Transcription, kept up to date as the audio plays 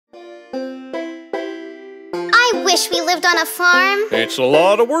I wish we lived on a farm. It's a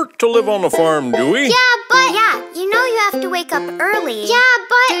lot of work to live on a farm, Dewey. Yeah, but... Yeah, you know you have to wake up early. Yeah,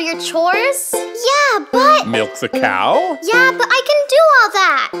 but... Do your chores? Yeah, but... Milk the cow? Yeah, but I can do all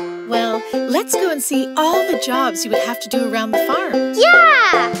that. Well, let's go and see all the jobs you would have to do around the farm.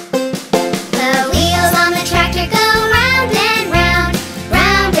 Yeah! The wheels on the tractor go round and round,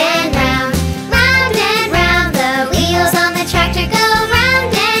 round and round, round and round. The wheels on the tractor go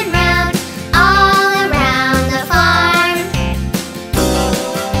round and round, all around the farm.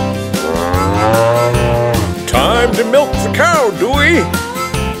 Time to milk the cow, Dewey.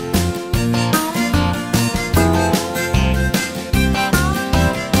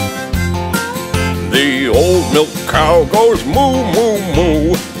 The old milk cow goes moo, moo,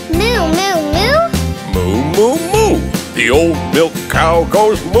 moo. Moo, moo, moo. Moo, moo, moo. The old milk cow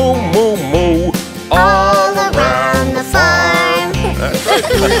goes moo, moo, moo. All around the farm.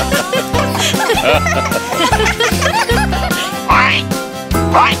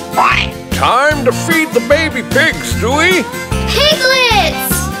 That's right. Time to feed the baby pigs, Dewey.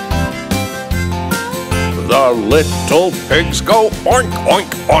 Piglets! The little pigs go oink,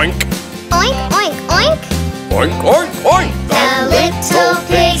 oink, oink. Oink, oink, oink. Oink, oink, oink. The little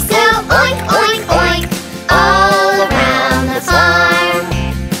pigs go oink, oink, oink, all around the farm.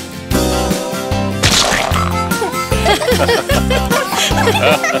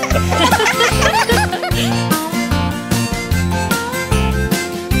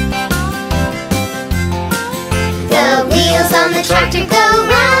 The wheels on the tractor go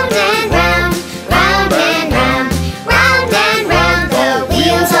round and round, round and round, round and round. The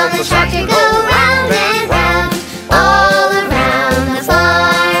wheels on the tractor go round and round, all around the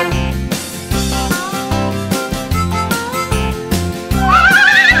farm.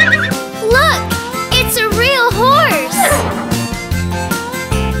 Look, it's a real horse.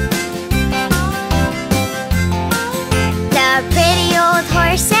 The pretty old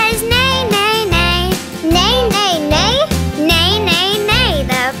horse says neigh, neigh, neigh, neigh, neigh, neigh, neigh, neigh, neigh.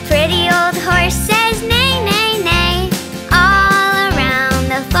 The pretty old horse says neigh, neigh, neigh, all around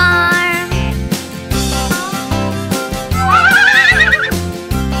the farm.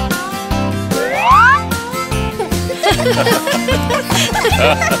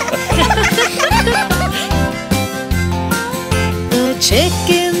 The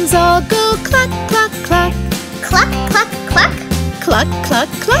chickens all go cluck, cluck, cluck. Cluck, cluck, cluck. Cluck, cluck,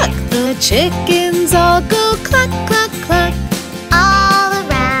 cluck. The chickens all go cluck, cluck, cluck. All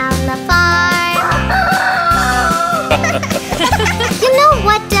around the farm. You know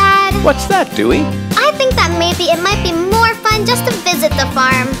what, Dad? What's that, Dewey? I think that maybe it might be more fun just to visit the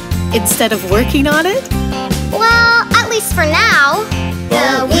farm. Instead of working on it? Well, at least for now.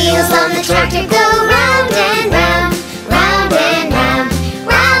 The wheels on the tractor go round and round, round and round,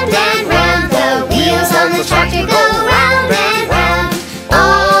 round and round. The wheels on the tractor go round and round,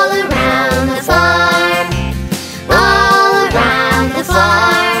 all around the farm, all around the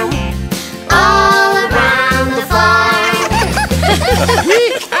farm, all around the farm.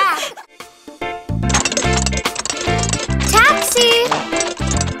 Taxi!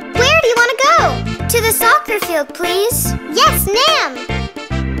 Where do you want to go? To the soccer field, please. Yes, ma'am.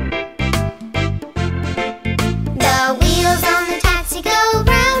 The wheels on the taxi go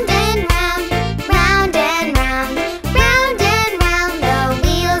round and round, round and round, round and round. The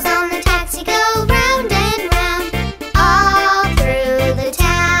wheels on the taxi go round and round, all through the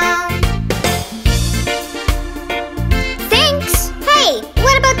town. Thanks. Hey,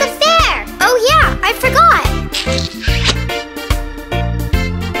 what about the fare? Oh yeah, I forgot.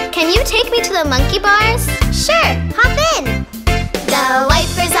 Can you take me to the monkey bars? Sure, hop in. The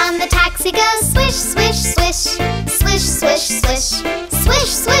wipers on the taxi go swish, swish, swish, swish, swish, swish,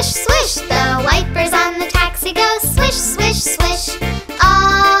 swish, swish, swish. The wipers on the taxi go swish, swish, swish,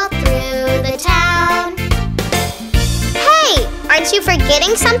 all through the town. Hey, aren't you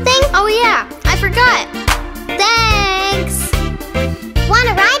forgetting something? Oh yeah, I forgot. Thanks. Want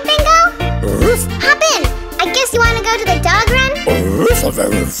a ride, Bingo? Hop in. I guess you want to go to the dog run?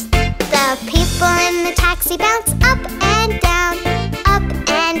 The people in the taxi bounce up and down, up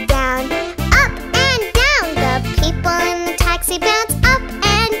and down, up and down. The people in the taxi bounce up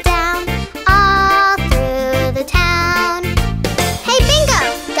and down, all through the town. Hey, Bingo,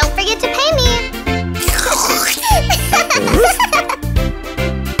 don't forget to pay me.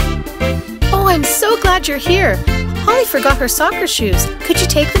 Oh, I'm so glad you're here. Holly forgot her soccer shoes. Could you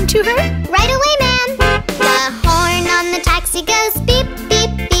take them to her? Right away, ma'am. The horn on the taxi goes beep,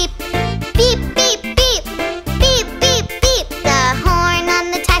 beep, beep, beep, beep, beep, beep, beep, beep. The horn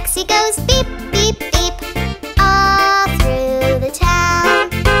on the taxi goes beep, beep, beep, all through the town.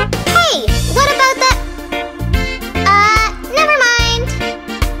 Hey, what about the...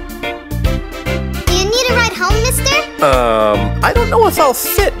 I don't know if I'll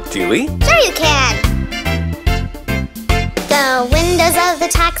fit, Dewey. Sure you can. The windows of the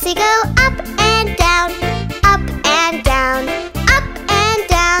taxi go up and down, up and down, up and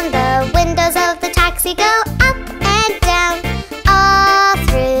down. The windows of the taxi go up and down, all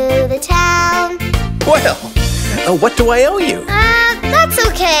through the town. Well, what do I owe you? That's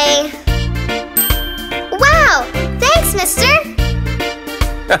okay. Wow, thanks, mister.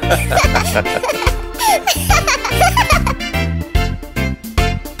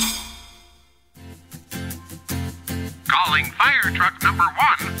 Calling fire truck number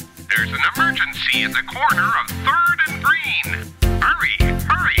 1. There's an emergency at the corner of 3rd and Green. Hurry,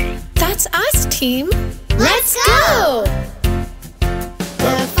 hurry. That's us, team. Let's go!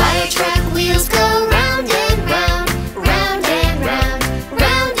 The fire truck wheels go round and round, round and round,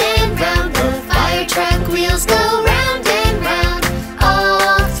 round and round. The fire truck wheels go round and round,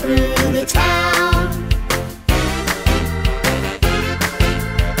 all through the town.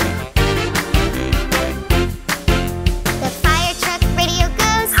 The fire truck radio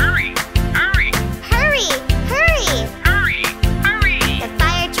goes, Hurry, hurry, hurry, hurry. hurry, hurry. The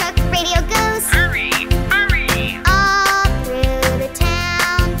fire truck radio goes, Hurry, hurry. all through the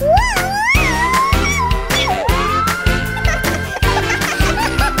town.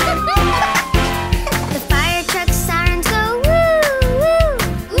 The fire truck sirens go woo,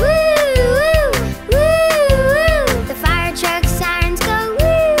 woo, woo, woo, woo. The fire truck sirens go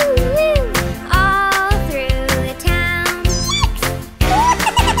woo, woo, all through the town.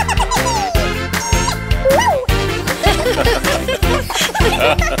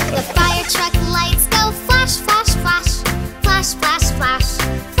 The fire truck lights go flash, flash, flash, flash, flash, flash,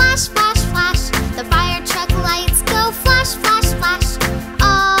 flash, flash, flash. The fire truck lights go flash, flash, flash,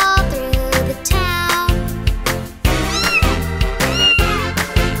 all through the town.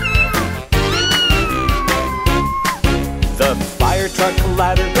 The fire truck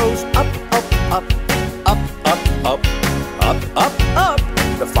ladder goes up, up, up, up, up, up, up, up, up.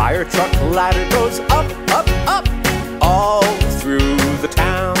 The fire truck ladder goes up, up, up, all through the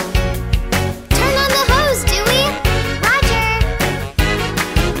town. Turn on the hose, Dewey. Roger.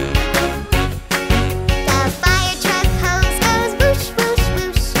 The fire truck hose goes whoosh, whoosh,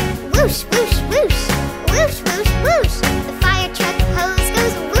 whoosh, whoosh, whoosh, whoosh, whoosh, whoosh, whoosh. The fire truck hose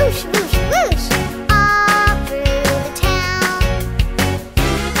goes whoosh, whoosh, whoosh, all through the town.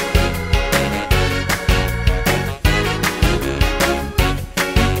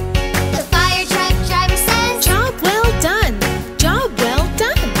 The fire truck driver says, Job well done. Job well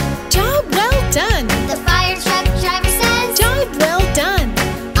done. Job well done. the fire truck driver says, Job well done.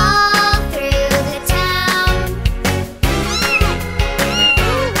 all through the town.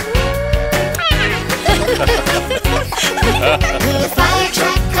 The fire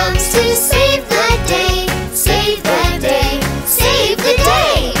truck comes to save the day, save the day, save the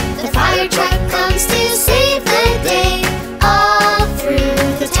day. The fire truck comes to save the day, all through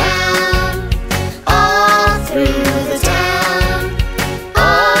the town, all through the town,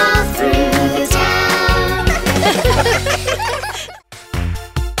 all through the town.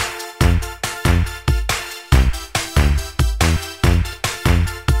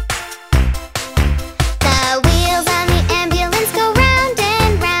 The wheels on the ambulance go round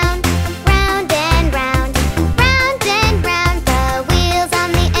and round, round and round, round and round. The wheels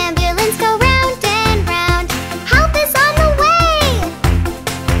on the ambulance go round and round. Help is on the way!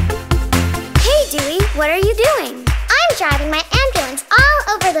 Hey, Dewey, what are you doing? I'm driving my ambulance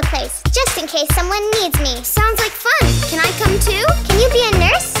all over the place, just in case someone needs me. Sounds like fun. Can I come too? Can you be a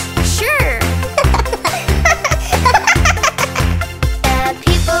nurse? Sure. The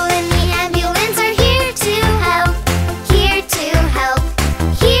people in the ambulance are here to help, here to help,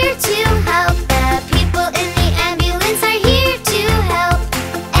 here to help. The people in the ambulance are here to help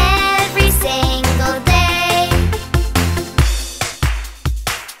every single day.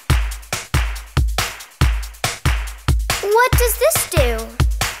 What does this do?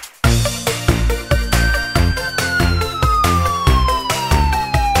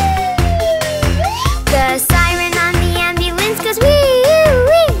 The siren on the ambulance goes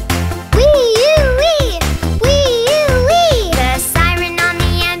wee-oo-wee, wee-oo-wee, wee-oo-wee. The siren on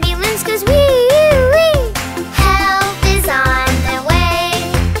the ambulance goes wee-oo-wee. Help is on the way.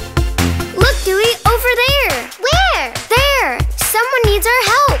 Look, Dewey, over there. Where? There. Someone needs our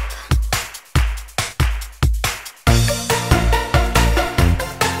help.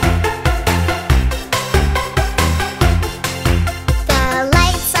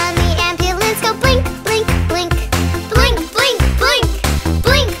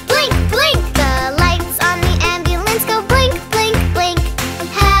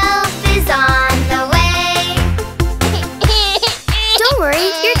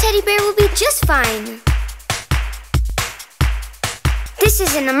 This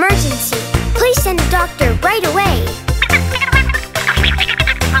is an emergency. Please send a doctor right away.